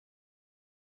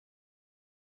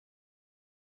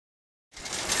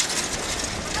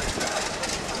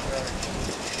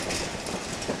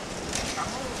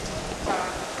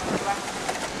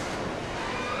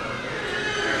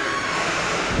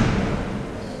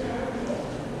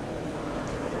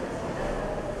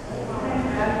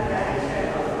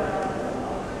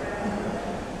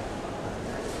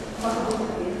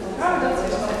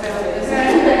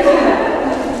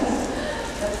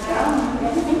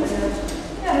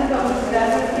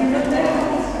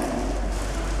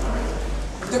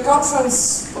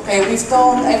conference, okay, we've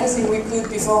done everything we could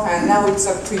beforehand, now it's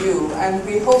up to you. And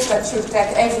we hope that you'll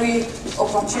take every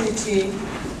opportunity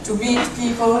to meet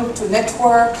people, to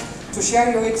network, to share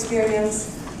your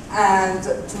experience, and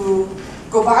to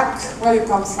go back where you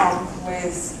come from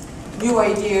with new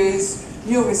ideas,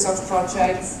 new research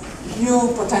projects,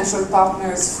 new potential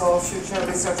partners for future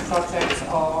research projects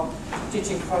or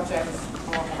teaching projects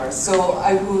or whatever. So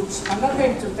I'm not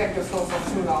going to take the floor for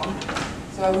too long,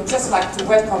 so I would just like to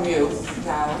welcome you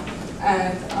now.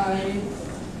 And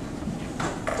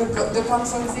the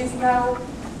conference is now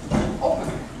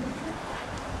open.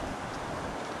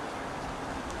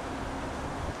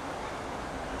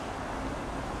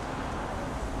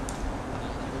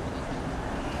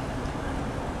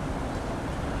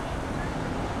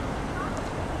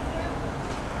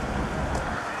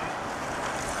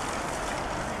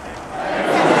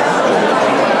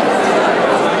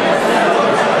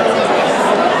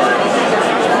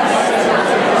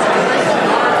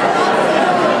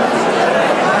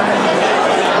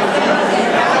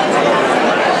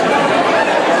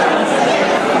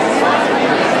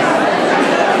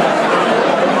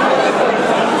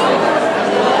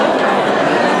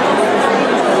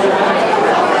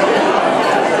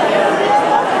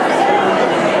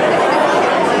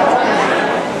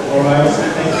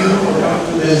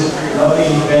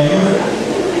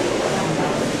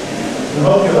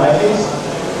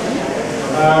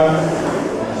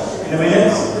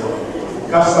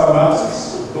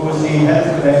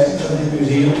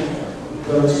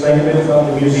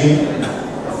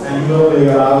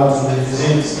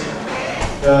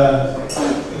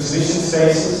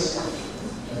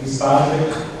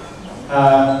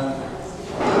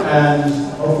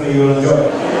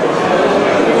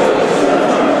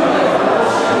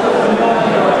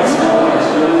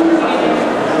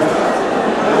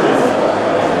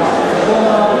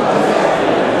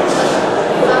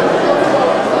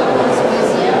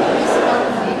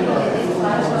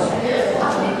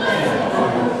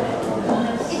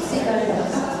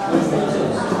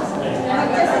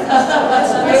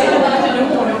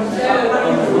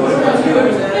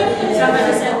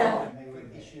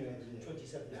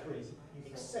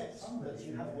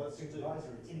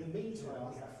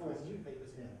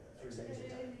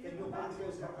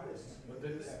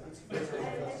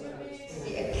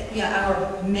 Yeah,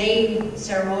 our main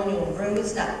ceremonial room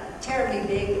is not terribly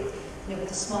big, with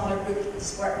a smaller group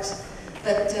this works.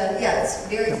 But yeah, it's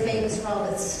very famous for all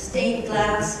its stained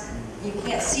glass. You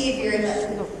can't see it very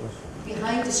much.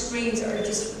 Behind the screens are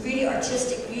just really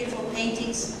artistic, beautiful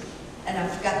paintings, and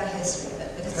I've forgotten the history of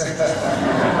it, but it's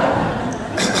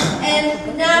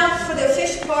And now for the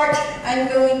official part, I'm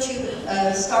going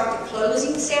to start the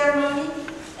closing ceremony.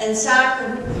 And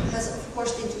Sacre has, of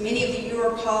course, been to many of the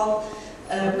EuroCALL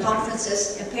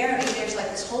conferences. Apparently there's like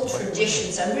this whole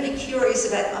tradition, so I'm really curious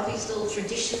about all these little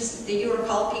traditions that the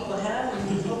EuroCALL people have,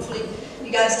 and hopefully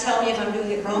you guys tell me if I'm doing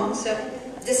it wrong. So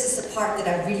this is the part that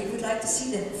I really would like to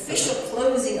see, the official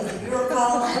closing of the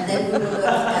EuroCALL, and then we will look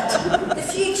at the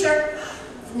future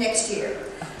next year.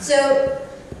 So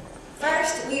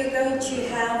first we are going to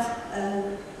have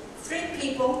 3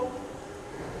 people,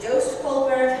 Jozef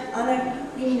Colpaert,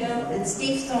 Gimeno, and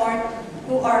Steve Thorne,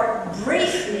 who are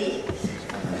briefly,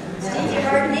 Steve, you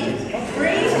heard me?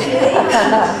 Briefly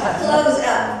close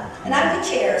up. And I'm the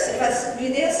chair, so if I do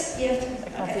this, you have to,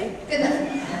 okay, good enough.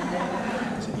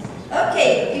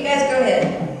 Okay, you guys go ahead.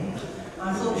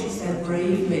 I thought she said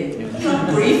briefly. Not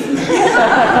brief.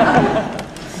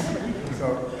 So,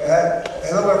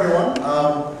 hello everyone.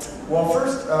 Well,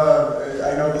 first,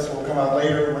 I know this will come out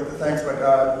later with the thanks, but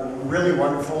really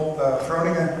wonderful. The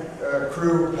Groningen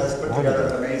crew has put together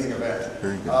an amazing event.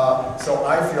 So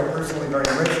I feel personally very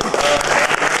enriched.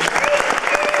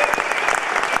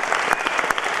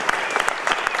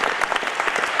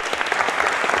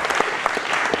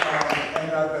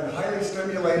 And I've been highly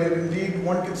stimulated. Indeed,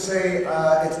 one could say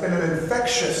it's been an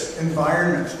infectious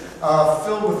environment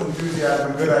filled with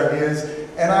enthusiasm, good ideas.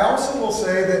 And I also will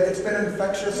say that it's been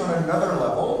infectious on another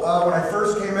level. When I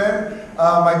first came in,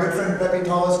 my good friend Pepe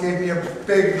Tallis gave me a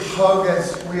big hug,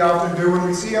 as we often do when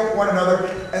we see one another,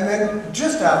 and then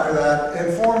just after that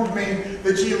informed me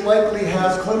that she likely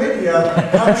has chlamydia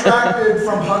contracted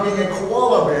from hugging a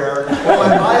koala bear while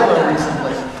in Isla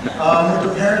recently, which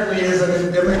apparently is an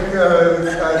endemic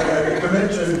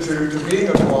dimension to being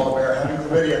a koala bear, having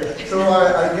chlamydia. So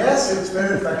I guess it's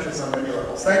been infectious on many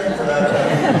levels. Thank you for that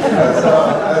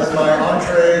as my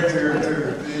entree to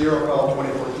the EuroCALL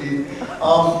 2014.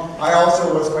 I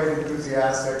also was quite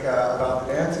enthusiastic about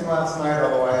the dancing last night,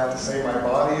 although I have to say my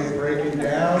body is breaking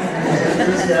down. The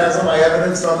enthusiasm I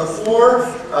evidenced on the floor,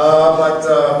 but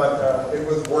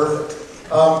worth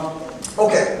it.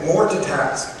 Okay, more to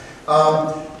task.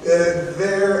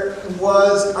 There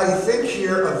was, I think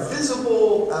here, a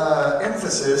visible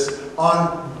emphasis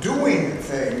on doing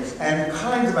things and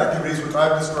kinds of activities, which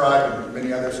I've described and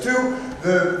many others too.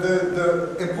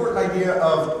 The important idea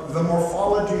of the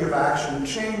morphology of action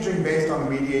changing based on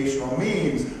the mediational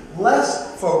means.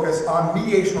 Less focus on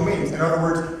mediational means, in other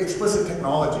words, explicit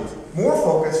technologies. More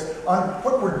focus on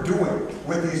what we're doing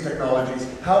with these technologies,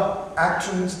 how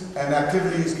actions and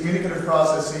activities, communicative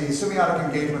processes, semiotic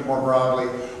engagement more broadly,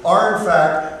 are in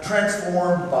fact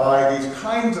transformed by these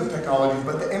kinds of technologies,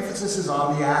 but the emphasis is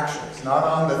on the actions, not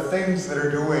on the things that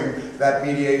are doing that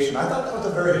mediation. I thought that was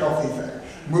a very healthy thing.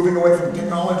 Moving away from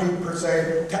technology per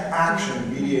se to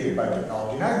action mediated by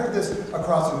technology. And I heard this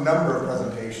across a number of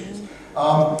presentations.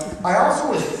 I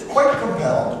also was quite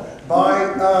compelled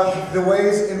by the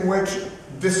ways in which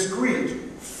discrete,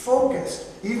 focused,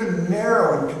 even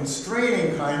narrow and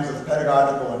constraining kinds of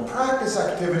pedagogical and practice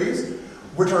activities,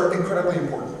 which are incredibly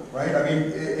important, right? I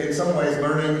mean, in some ways,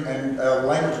 learning and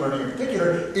language learning in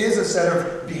particular is a set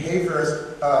of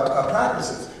behaviorist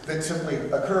practices that simply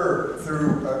occur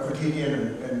through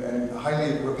quotidian and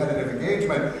highly repetitive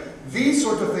engagement. These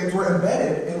sorts of things were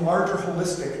embedded in larger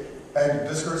holistic and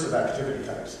discursive activity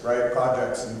types, right?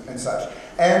 Projects and such.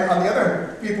 And on the other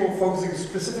hand, people focusing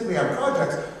specifically on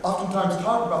projects oftentimes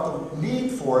talk about the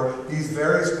need for these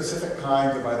very specific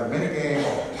kinds of either minigame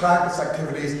or practice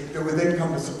activities that would then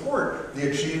come to support the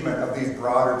achievement of these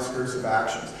broader discursive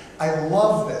actions. I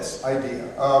love this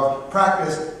idea of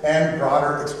practice and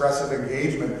broader expressive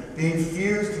engagement being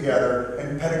fused together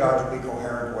in pedagogically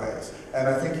coherent ways. And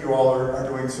I think you all are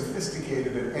doing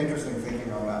sophisticated and interesting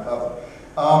thinking on that level.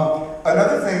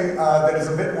 Another thing that is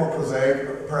a bit more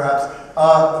prosaic, perhaps,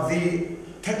 the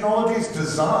technologies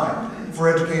designed for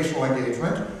educational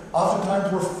engagement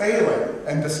oftentimes were failing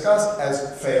and discussed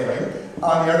as failing.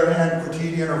 On the other hand,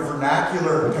 quotidian or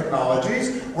vernacular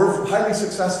technologies were highly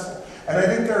successful. And I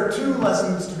think there are two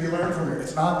lessons to be learned from here.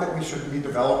 It's not that we should be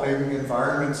developing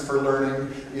environments for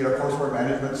learning, courseware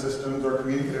management systems or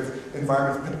communicative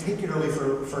environments, particularly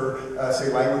for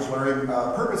say, language learning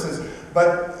purposes.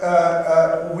 But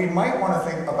we might want to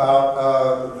think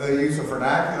about the use of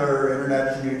vernacular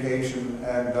internet communication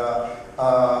and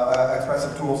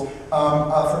expressive tools for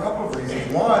a couple of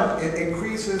reasons. One, it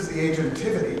increases the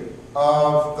agentivity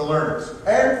of the learners,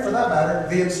 and for that matter,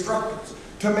 the instructors,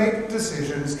 to make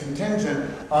decisions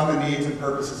contingent on the needs and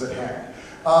purposes at hand.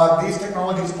 These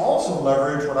technologies also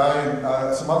leverage what I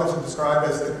and some others have described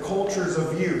as the cultures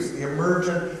of use, the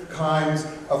emergent kinds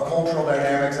of cultural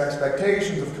dynamics,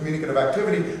 expectations of communicative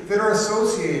activity that are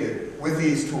associated with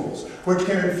these tools, which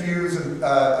can infuse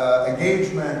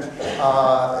engagement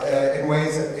in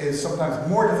ways that is sometimes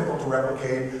more difficult to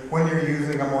replicate when you're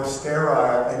using a more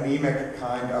sterile, anemic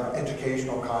kind of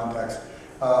educational context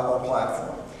or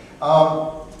platform.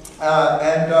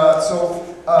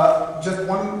 Just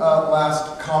one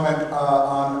last comment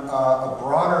on a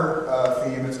broader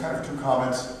theme. It's kind of two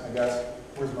comments, I guess.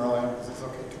 Where's Merlin? Is this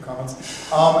okay? Two comments.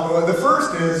 The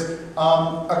first is,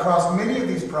 across many of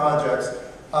these projects,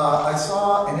 I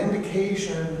saw an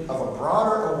indication of a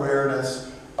broader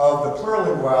awareness of the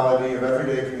plurilinguality of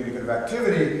everyday communicative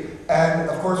activity. And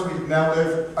of course, we now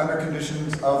live under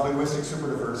conditions of linguistic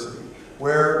superdiversity,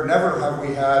 where never have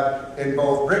we had, in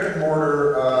both brick and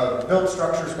mortar built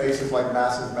structure spaces like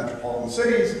massive metropolitan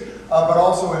cities, but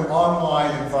also in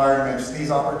online environments,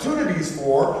 these opportunities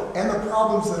for, and the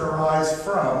problems that arise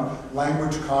from,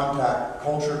 language contact,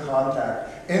 culture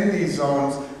contact, in these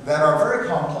zones that are very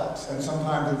complex and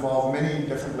sometimes involve many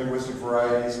different linguistic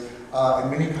varieties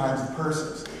and many kinds of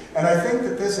persons. And I think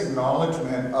that this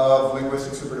acknowledgement of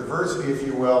linguistic superdiversity, if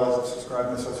you will, as it's described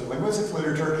in the sociolinguistics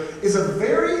literature, is a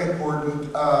very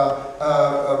important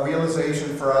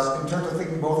realization for us in terms of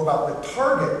thinking both about the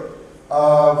target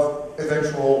of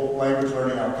eventual language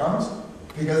learning outcomes,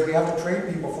 because we have to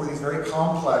train people for these very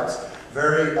complex,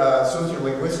 very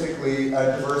sociolinguistically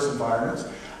diverse environments,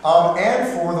 and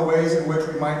for the ways in which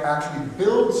we might actually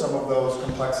build some of those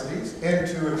complexities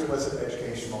into explicit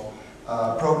educational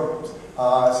programs.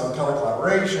 So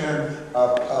telecollaboration,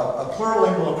 a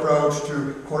plurilingual approach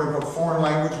to quote-unquote foreign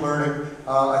language learning,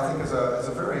 I think is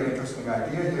a very interesting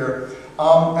idea here.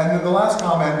 And then the last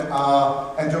comment,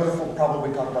 and Jozef will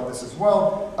probably talk about this as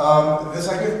well, this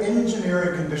idea of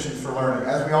engineering conditions for learning.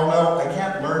 As we all know, I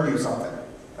can't learn you something.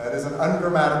 That is an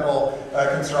ungrammatical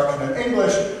construction in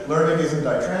English. Learning isn't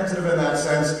ditransitive in that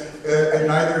sense, and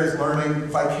neither is learning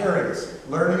vicarious.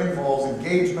 Learning involves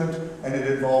engagement, and it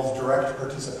involves direct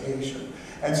participation.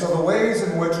 And so the ways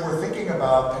in which we're thinking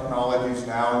about technologies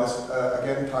now, and this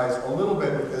again ties a little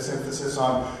bit with this emphasis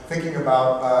on thinking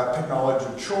about technology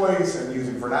choice and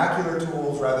using vernacular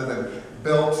tools rather than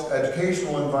built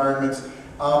educational environments,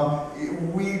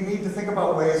 we need to think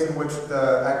about ways in which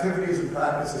the activities and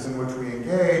practices in which we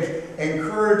engage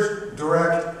encourage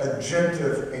direct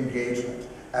agentive engagement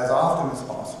as often as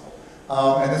possible.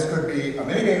 And this could be a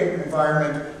minigame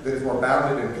environment that is more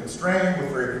bounded and constrained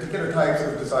with very particular types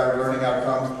of desired learning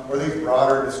outcomes, or these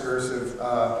broader discursive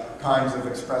kinds of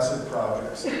expressive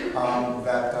projects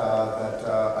that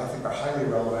I think are highly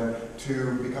relevant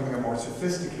to becoming a more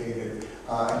sophisticated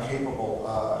and capable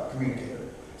communicator.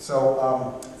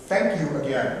 So thank you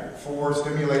again for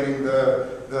stimulating the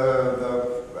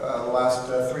last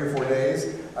 3 or 4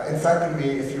 days, infecting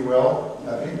me, if you will,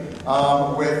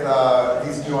 with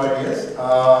these new ideas,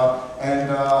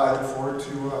 and I look forward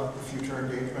to future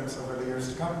engagements over the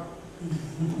years to come.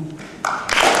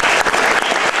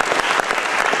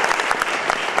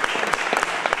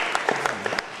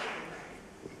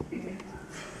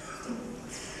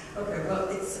 Okay, well,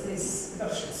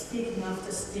 gosh, speaking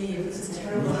after Steve, this is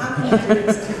terrible. How can you do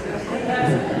this?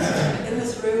 In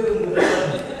this room,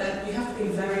 you have to be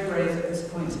very brave at this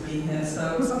point to be here,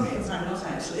 so sometimes I'm not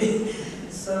actually.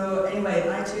 So anyway,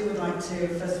 I too would like to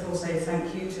first of all say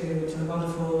thank you to the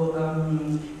wonderful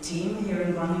team here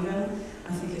in Groningen.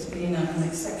 I think it's been an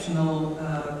exceptional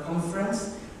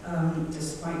conference,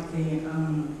 despite the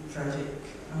tragic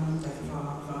death of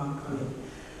our colleague.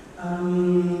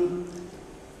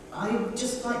 I'd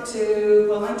just like to,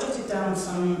 well, I jotted down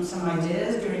some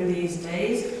ideas during these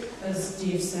days. As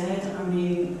Steve said, I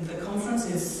mean, the conference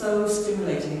is so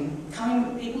stimulating.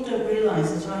 People don't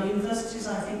realise that our universities,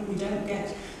 I think, we don't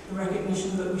get the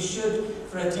recognition that we should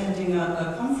for attending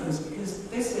a conference, because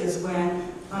this is where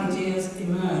ideas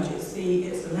emerge. It's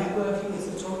the networking, it's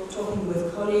the talking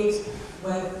with colleagues,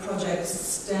 where projects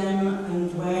stem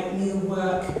and where new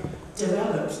work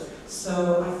develops.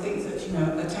 So I think that, you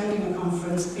know, attending a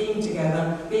conference, being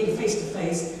together, being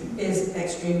face-to-face is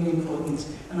extremely important.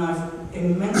 And I've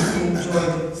immensely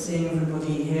enjoyed seeing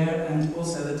everybody here and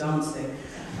also the dancing.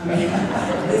 I mean,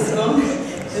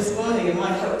 this morning in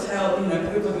my hotel, you know,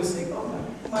 everybody was saying, oh,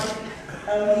 my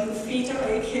feet are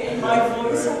aching, my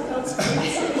voice, I can't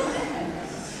speak.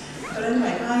 But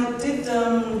anyway, I did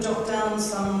jot down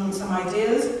some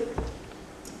ideas.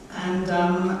 And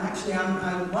actually,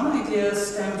 one idea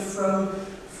stemmed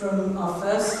from our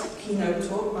first keynote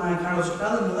talk by Karel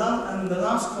Schapelle, and the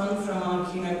last one from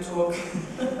our keynote talk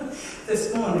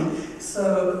this morning.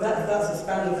 So that's a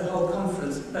span of the whole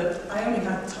conference. But I only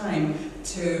had time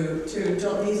to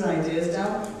jot these ideas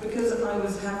down because I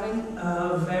was having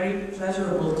a very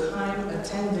pleasurable time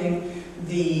attending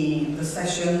the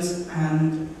sessions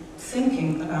and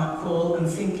thinking about CALL and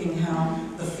thinking how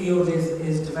the field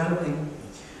is developing.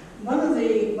 One of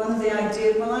the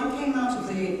ideas, well, I came out of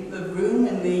the room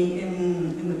in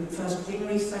the first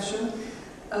plenary session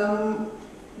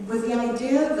with the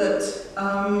idea that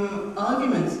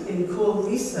arguments in CALL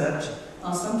research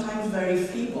are sometimes very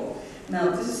feeble. Now,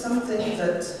 this is something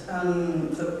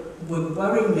that would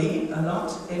worry me a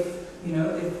lot if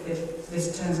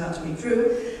this turns out to be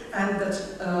true, and that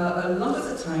a lot of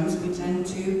the times we tend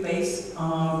to base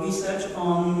our research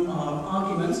on our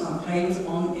arguments, our claims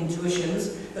on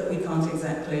intuitions that we can't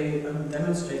exactly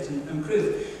demonstrate and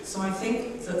prove. So I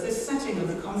think that this setting of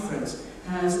the conference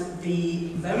has the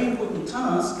very important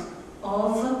task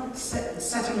of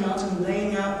setting out and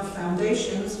laying out the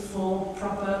foundations for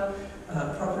proper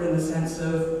in the sense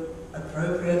of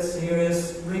appropriate,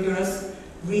 serious, rigorous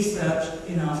research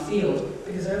in our field.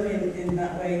 Because only in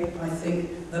that way, I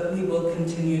think, that we will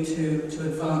continue to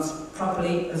advance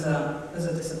properly as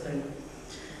a discipline.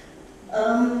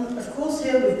 Of course,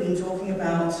 here we've been talking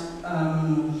about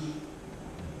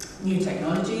new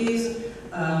technologies,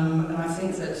 and I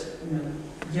think that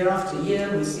year after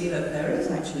year we see that there is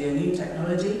actually a new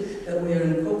technology that we're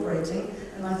incorporating,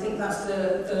 and I think that's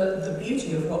the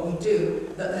beauty of what we do,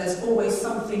 that there's always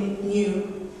something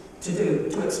new to do,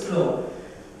 to explore.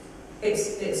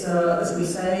 It's as we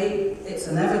say, it's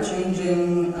an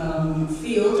ever-changing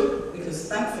field, because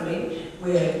thankfully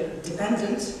we're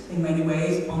dependent in many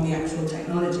ways on the actual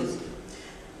technologies.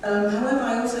 However,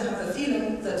 I also have the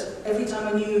feeling that every time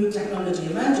a new technology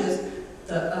emerges,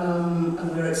 that,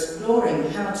 and we're exploring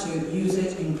how to use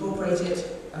it, incorporate it,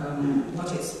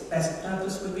 what its best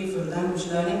purpose would be for language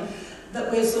learning, that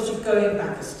we're sort of going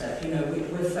back a step.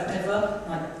 We're forever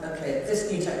like, okay, this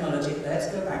new technology, let's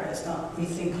go back, let's start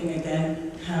rethinking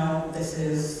again how this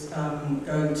is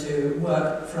going to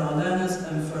work for our learners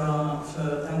and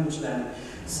for language learning.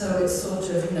 So it's sort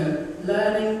of,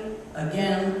 learning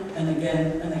again and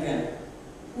again and again.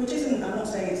 Which isn't, I'm not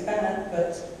saying it's bad,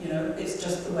 but you know, it's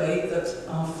just the way that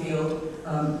our field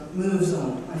moves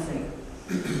on, I think.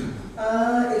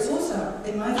 It's also,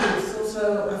 in my view, it's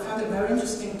also, I found it very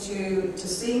interesting to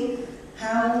see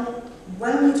how,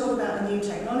 when we talk about a new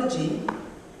technology,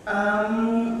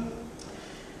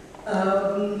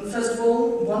 first of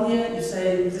all, 1 year you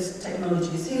say this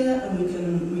technology is here and we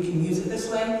can use it this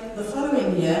way. The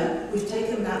following year, we've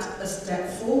taken that a step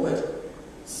forward.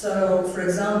 So, for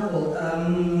example,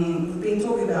 we've been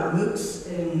talking about MOOCs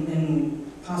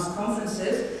in past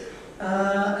conferences,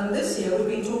 and this year we've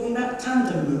been talking about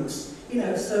tandem MOOCs. You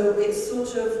know, so it's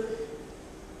sort of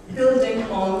building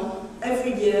on,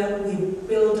 every year we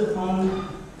build upon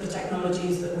the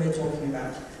technologies that we're talking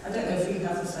about. I don't know if you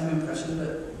have the same impression,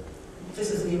 but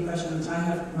this is the impression that I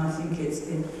have, and I think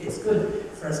it's good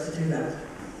for us to do that.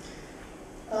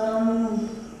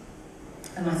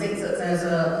 And I think that there's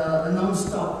a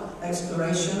non-stop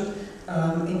exploration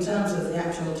in terms of the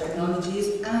actual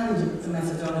technologies and the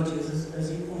methodologies,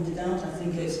 as you pointed out. I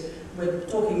think we're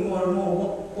talking more and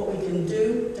more what we can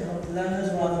do to help the learners,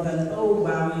 rather than, oh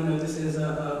wow, you know, this is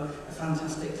a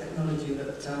fantastic technology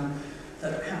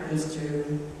that happens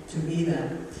to be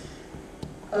there.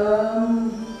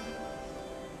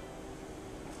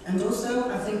 And also,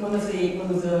 I think one of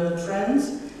the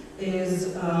trends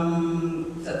is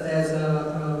that there's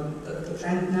the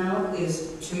trend now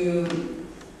is to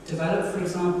develop, for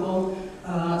example,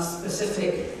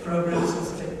 specific programs,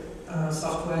 specific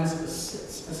software,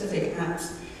 specific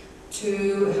apps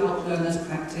to help learners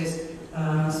practice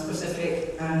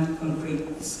specific and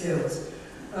concrete skills,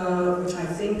 which I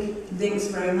think links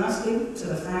very nicely to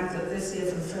the fact that this year,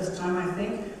 for the first time, I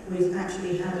think, we've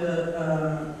actually had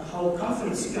a whole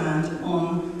conference strand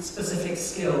on specific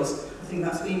skills. I think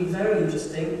that's been very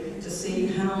interesting to see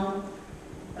how,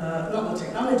 not the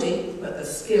technology, but the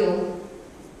skill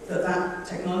that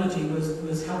technology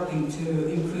was helping to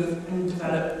improve and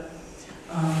develop,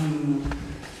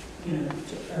 you know,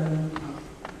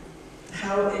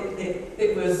 how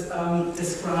it was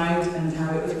described and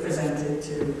how it was presented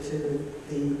to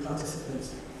the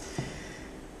participants.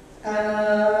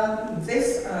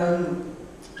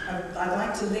 I'd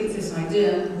like to link this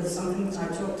idea with something that I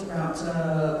talked about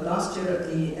last year at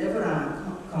the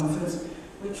EuroCALL conference,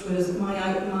 which was my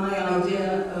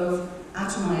idea of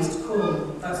atomized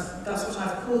call. That's what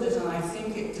I've called it, and I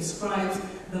think it describes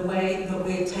the way that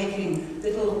we're taking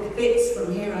little bits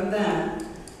from here and there,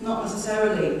 not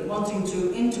necessarily wanting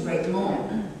to integrate more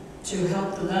to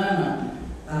help the learner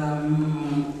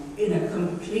in a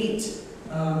complete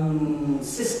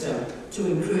system to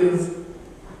improve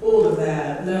all of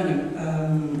their learning,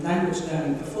 language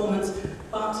learning performance,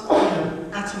 but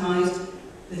atomized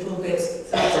little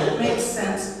bits that make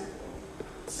sense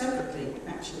separately,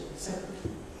 actually,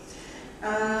 separately.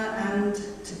 And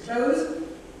to close,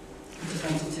 I just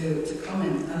wanted to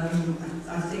comment.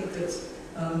 I think that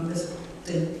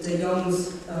De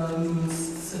Jong's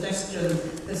suggestion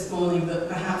this morning that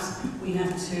perhaps we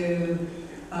have to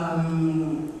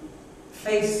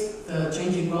face the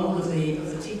changing role of the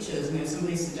teachers. You know,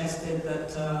 somebody suggested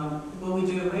that will we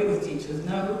do away with teachers?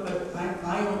 No, but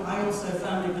I also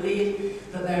firmly believe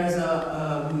that there is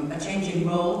a changing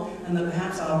role, and that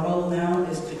perhaps our role now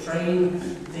is to train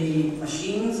the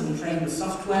machines and train the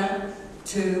software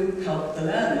to help the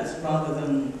learners, rather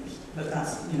than. But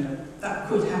that's, you know, that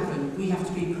could happen. We have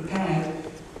to be prepared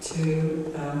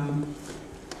to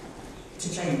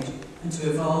change and to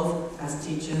evolve as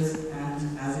teachers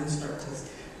and as instructors.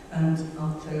 And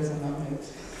I'll close on that note.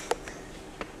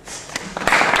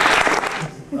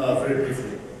 Very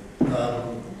briefly,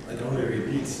 I can only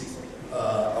repeat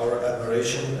our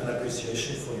admiration and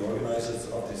appreciation for the organizers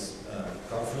of this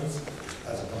conference.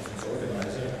 As a conference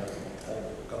organizer, all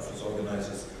conference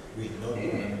organizers, we know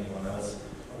more than anyone else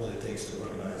what it takes to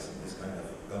organize this kind of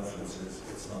conferences.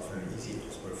 It's not very easy. It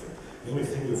was perfect. The only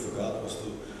thing we forgot was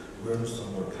to burn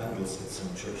some more candles in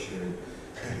some church here in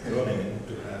Groningen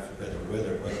to have better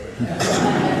weather. But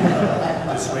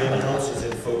this rain helps us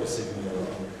in focusing more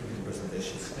on the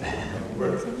presentations and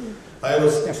work. I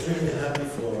was extremely happy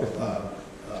for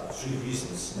 3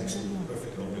 reasons next to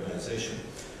perfect organization.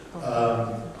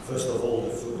 First of all,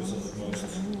 the focus of most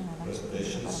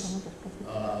presentations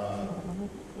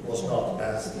was not,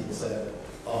 as Steve said,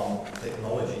 on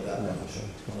technology that much,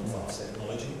 on advanced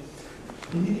technology.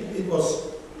 It was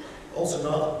also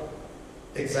not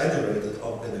exaggerated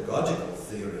on pedagogical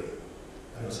theory.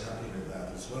 I was happy with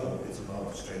that as well. It's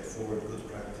about straightforward, good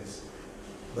practice.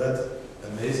 But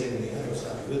amazingly, I was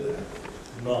happy with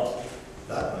that. Not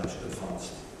that much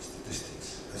advanced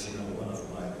statistics. As you know, one of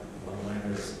my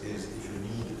one-liners is if you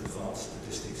need advanced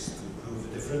statistics to prove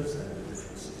a difference, and the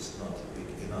difference is not big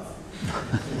enough.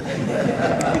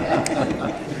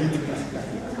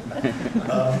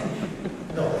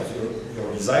 No, if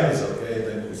your design is okay,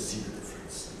 then you see the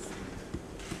difference.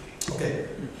 Okay,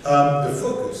 the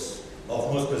focus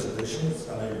of most presentations,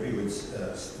 and I agree with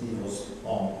Steve, was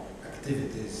on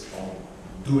activities, on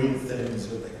doing things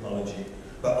with technology,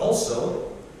 but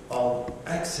also on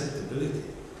acceptability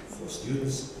for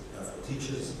students and for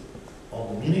teachers,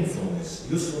 on the meaningfulness,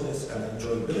 usefulness, and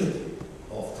enjoyability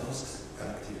of tasks and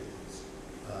activities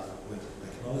with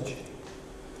technology.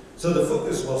 So the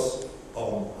focus was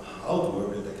on how to work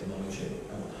with technology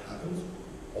and what happened,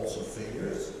 also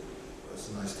failures. It's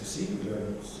nice to see, we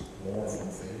learn more from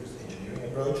failures,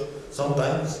 engineering approach,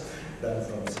 sometimes, than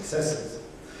from successes.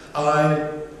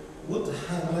 I would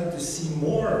have liked to see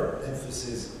more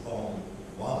emphasis on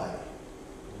why.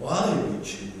 Why we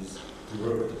choose to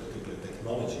work with a particular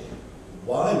technology.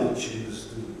 Why we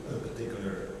choose a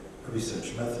particular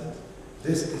research method.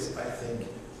 This is, I think,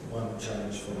 one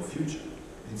challenge for the future,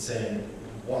 in saying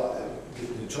why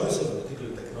the choice of a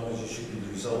particular technology should be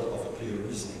the result of a clear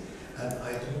reasoning. And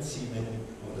I don't see many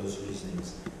of those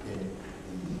reasonings in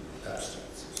the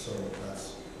abstracts. So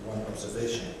that's one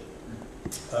observation.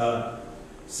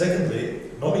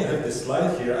 Secondly, normally I have this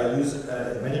slide here I use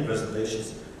in many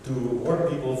presentations to warn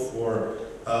people for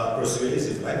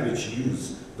persuasive language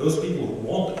use. Those people who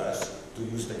want us to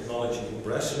use technology, who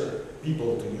pressure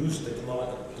people to use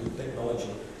technology,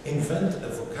 invent a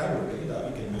vocabulary that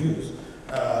we can use,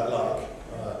 like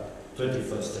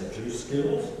 21st century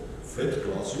skills, flipped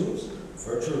classrooms,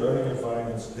 virtual learning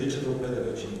environments, digital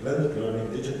pedagogy, blended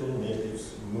learning, digital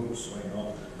natives, MOOCs, why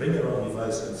not, bring your own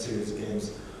device and serious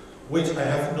games, which I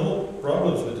have no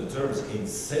problems with the terms in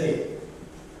say,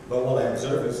 but what I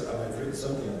observe is, and I've written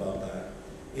something about that,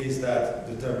 is that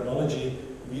the terminology,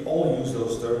 we all use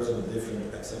those terms in a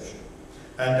different acception.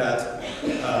 And that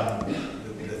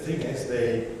the thing is,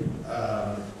 they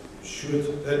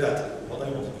should, that what I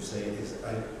wanted to say is,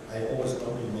 I always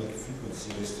only make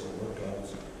frequency lists or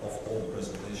workouts of all the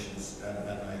presentations, and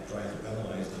I try to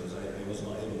analyze those. I was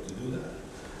not able to do that.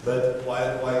 But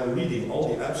while reading all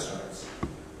the abstracts,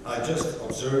 I just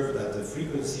observed that the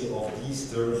frequency of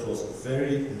these terms was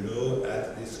very low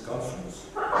at this conference.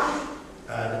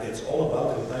 And it's all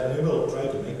about the time. We will try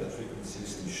to make that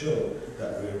frequencies to show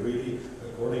that we're really,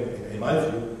 according, in my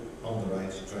view, on the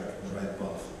right track, on the right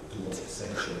path to what's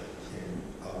essential in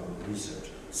our research.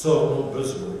 So no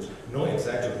buzzwords, no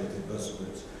exaggerated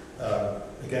buzzwords.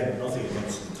 Again, nothing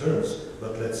against the terms,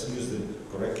 but let's use them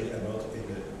correctly and not in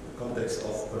the context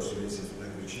of persuasive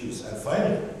language use. And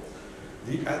finally,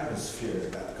 the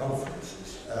atmosphere at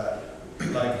conferences,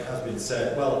 like has been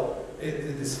said, well,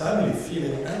 this family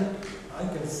feeling, and I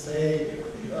can say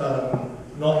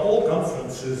not all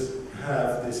conferences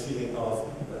have this feeling of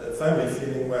family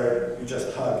feeling where you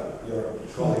just hug your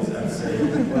colleagues and say,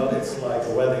 well, it's like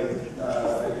a wedding,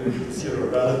 you see your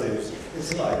relatives.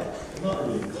 It's like, not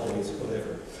really colleagues,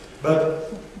 whatever.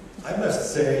 But I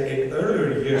must say, in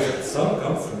earlier years at some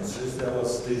conferences, there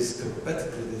was this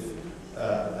competitive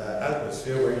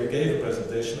atmosphere where you gave a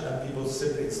presentation and people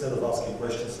simply, instead of asking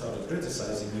questions, started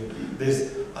criticizing you.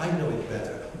 This, I know it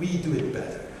better, we do it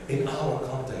better, in our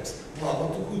context. Well,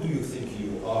 who do you think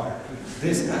you are?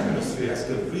 This atmosphere has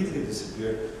completely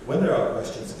disappeared. When there are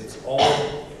questions, it's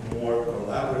all more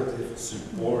collaborative,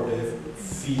 supportive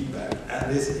feedback.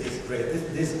 And this is great.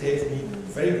 This gave me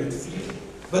very good feeling.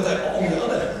 But on the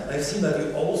other hand, I've seen that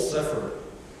you all suffer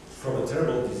from a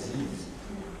terrible disease,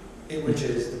 which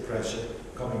is the pressure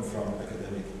coming from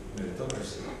academic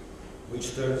meritocracy,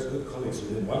 which turns good colleagues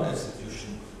within one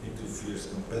institution into fierce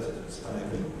competitors. And I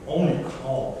can only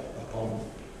call upon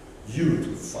you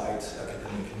to fight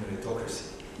academic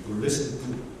meritocracy, to listen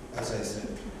to, as I said,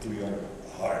 to your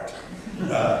heart,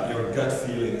 your gut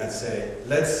feeling, and say,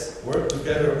 let's work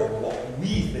together on what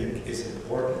we think is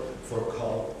important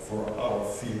for our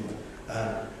field.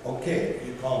 And okay,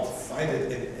 you can't fight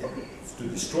it to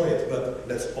destroy it, but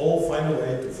let's all find a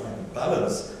way to find a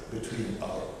balance between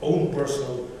our own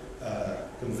personal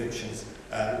convictions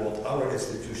and what our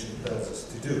institution tells us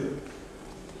to do.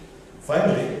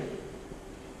 Finally,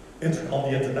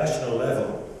 on the international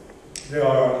level, there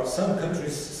are some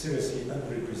countries seriously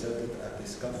underrepresented at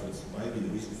this conference. Might be the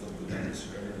reason for the good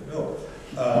atmosphere, I don't know.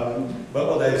 But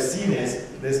what I've seen is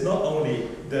there's not only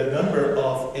the number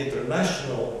of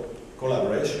international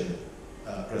collaboration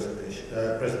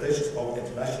presentations on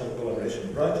international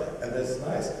collaboration project, and that's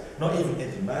nice. Not even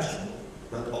international,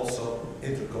 but also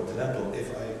intercontinental.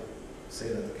 If I say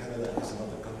that Canada is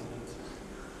another continent,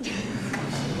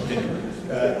 okay.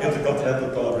 Intercontinental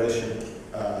collaboration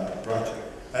project.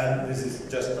 And this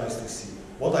is just nice to see.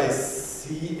 What I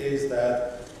see is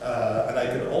that, and I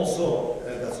can also,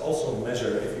 that's also a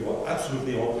measure, if you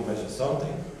absolutely want to measure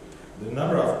something, the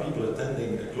number of people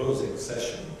attending a closing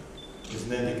session is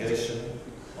an indication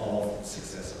of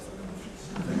success of a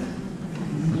conference.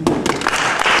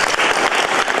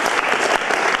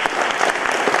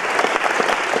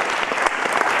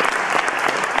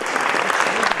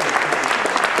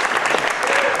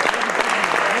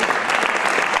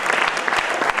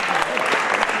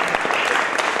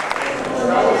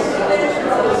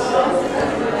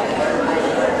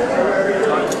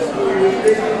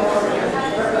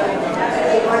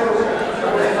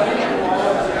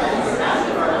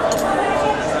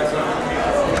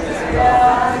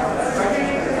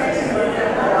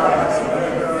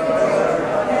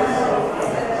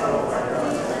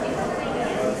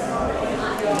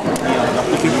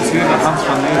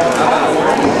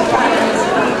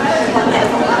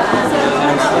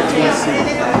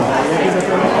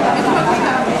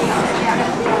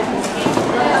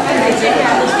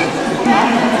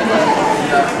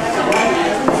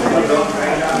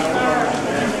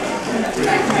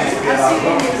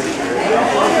 Merci.